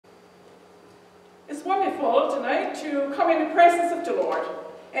It's wonderful tonight to come in the presence of the Lord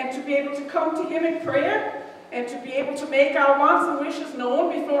and to be able to come to Him in prayer and to be able to make our wants and wishes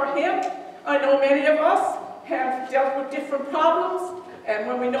known before Him. I know many of us have dealt with different problems, and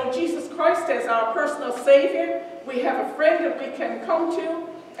when we know Jesus Christ as our personal Savior, we have a friend that we can come to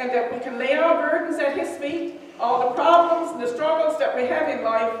and that we can lay our burdens at His feet, all the problems and the struggles that we have in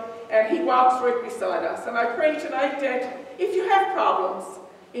life, and He walks right beside us. And I pray tonight that if you have problems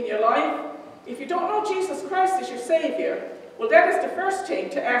in your life, if you don't know Jesus Christ as your Savior, well, that is the first thing,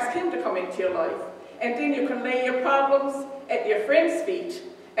 to ask Him to come into your life. And then you can lay your problems at your friend's feet,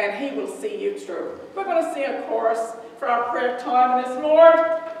 and He will see you through. We're going to sing a chorus for our prayer time, and it's, Lord,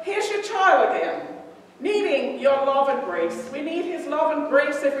 here's your child again, needing your love and grace. We need His love and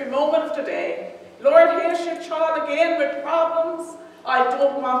grace every moment of the day. Lord, here's your child again with problems I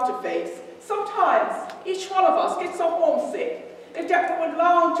don't want to face. Sometimes each one of us gets so homesick that we would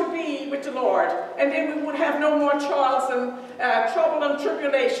long to be with the Lord, and then we would have no more trials and trouble and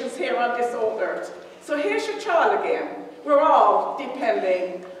tribulations here on this old earth. So here's your child again. We're all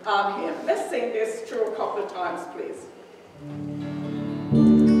depending on Him. Let's sing this through a couple of times, please.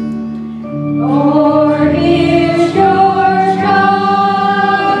 Lord, here's your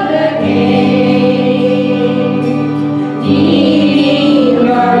child again, needing your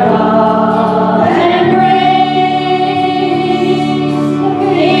love and grace.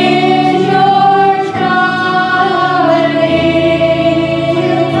 Here's your child again,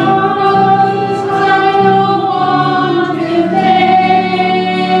 problems I don't want to face.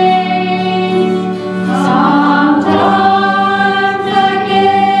 Sometimes I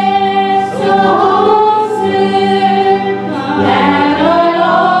get so homesick that I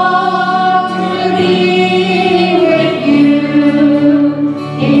long to be with you.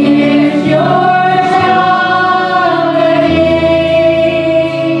 Here's your child again,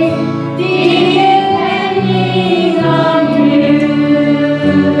 depending on you.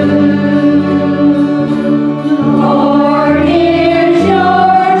 Lord, here's your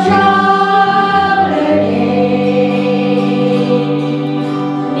child again,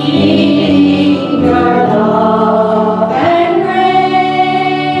 needing your love and grace.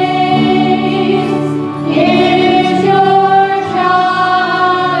 Here's your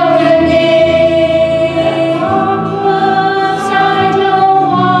child again, problems I don't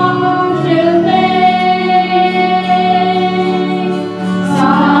want to face.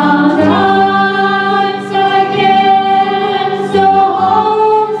 Sometimes I get so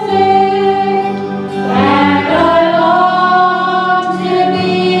homesick that I long to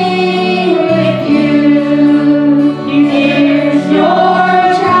be with you. Here's your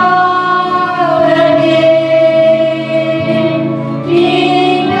child again,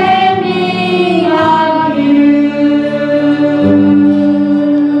 depending on you.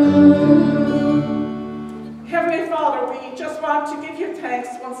 Heavenly Father, we just want to give you thanks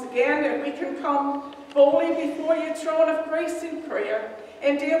once again that we can come boldly before your throne of grace in prayer,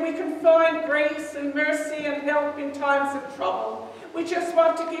 and there we can find grace and mercy and help in times of trouble. We just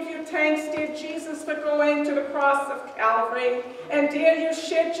want to give you thanks, dear Jesus, for going to the cross of Calvary, and dear, you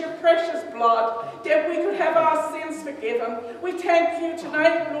shed your precious blood that we could have our sins forgiven. We thank you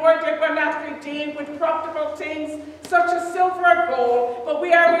tonight, Lord, that we're not redeemed with corruptible things such as silver or gold, but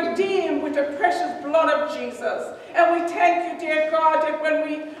we are redeemed with the precious blood of Jesus. And we thank you, dear God, that when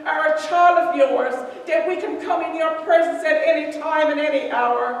we are a child of yours, that we can come in your presence at any time and any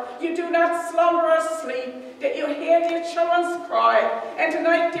hour. You do not slumber or sleep, that you hear your children's cry. And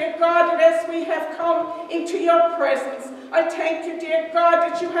tonight, dear God, that as we have come into your presence, I thank you, dear God,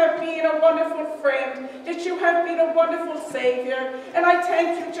 that you have been a wonderful friend, that you have been a wonderful Savior. And I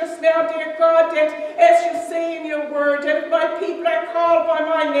thank you just now, dear God, that as you say in your word, that if my people are called by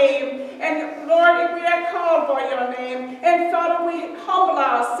my name, and Lord, if we are called by your name, and Father, we humble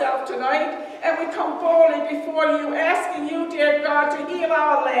ourselves tonight, and we come boldly before you, asking you, dear God, to heal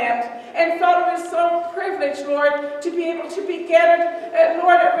our land. And Father, we're so privileged, Lord, to be able to be gathered,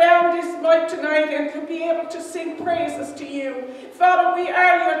 Lord, around this night tonight, and to be able to sing praises to you. Father, we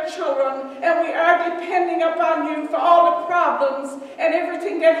are your children, and we are depending upon you for all the problems and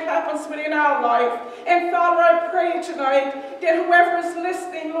everything that happens within our life. And Father, I pray tonight that whoever is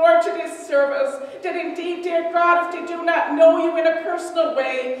listening, Lord, to this service, that indeed, dear God, if they do not know you in a personal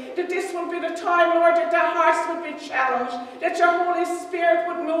way, that this will be the time, Lord, that their hearts would be challenged, that your Holy Spirit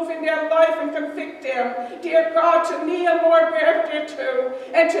would move in their life and convict them, dear God, to kneel, Lord, wherever they're to,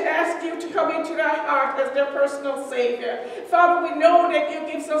 and to ask you to come into their heart as their personal Savior. Father, we know that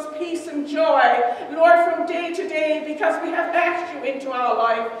you gives us peace and joy, Lord, from day to day, because we have asked you into our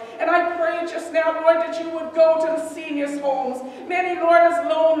life. And I pray just now, Lord, that you would go to the seniors' homes. Many, Lord, is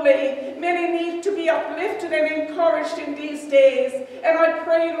lonely. Many need to be uplifted and encouraged in these days. And I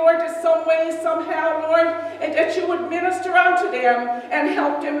pray, Lord, that some way, somehow, Lord, and that you would minister unto them and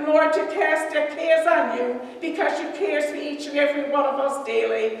help them, Lord, to cast their cares on you, because you cares for each and every one of us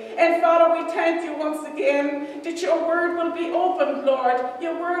daily. And Father, we thank you once again that your word will be opened, Lord.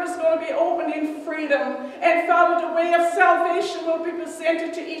 Your word is going to be opened in freedom. And Father, the way of salvation will be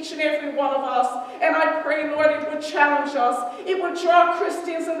presented to each and every one of us. And I pray, Lord, it would challenge us. It would draw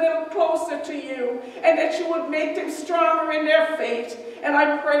Christians a little closer to you, and that you would make them stronger in their faith. And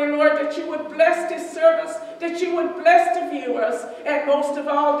I pray, Lord, that you would bless this service, that you would bless the viewers, and most of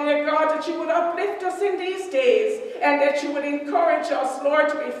all, dear God, that you would uplift us in these days, and that you would encourage us, Lord,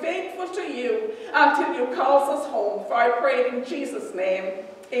 to be faithful to you until you call us home. For I pray it in Jesus' name.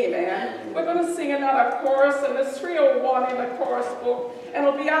 Amen. We're going to sing another chorus, and there's 301 in the chorus book, and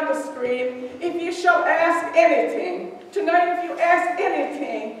it'll be on the screen. If you shall ask anything, tonight if you ask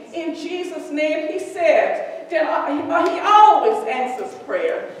anything in Jesus' name, he said, then he always answers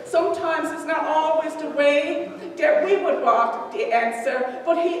prayer. Sometimes it's not always the way that we would want the answer,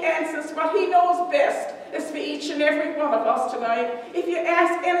 but he answers what he knows best is for each and every one of us tonight. If you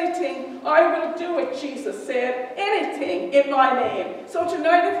ask anything, I will do it, Jesus said. Anything in my name. So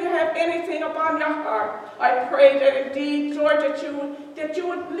tonight, if you have anything upon your heart, I pray that indeed, Lord, that you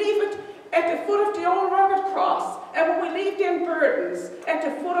would leave it at the foot of the old rugged cross. And when we leave them burdens at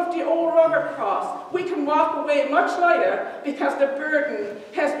the foot of the old rugged cross, we can walk away much lighter, because the burden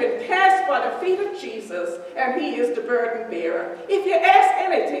has been cast by the feet of Jesus, and he is the burden bearer. If you ask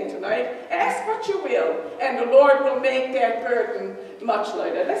anything tonight, ask what you will, and the Lord will make that burden much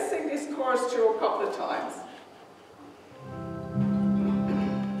lighter. Let's sing this chorus through a couple of times.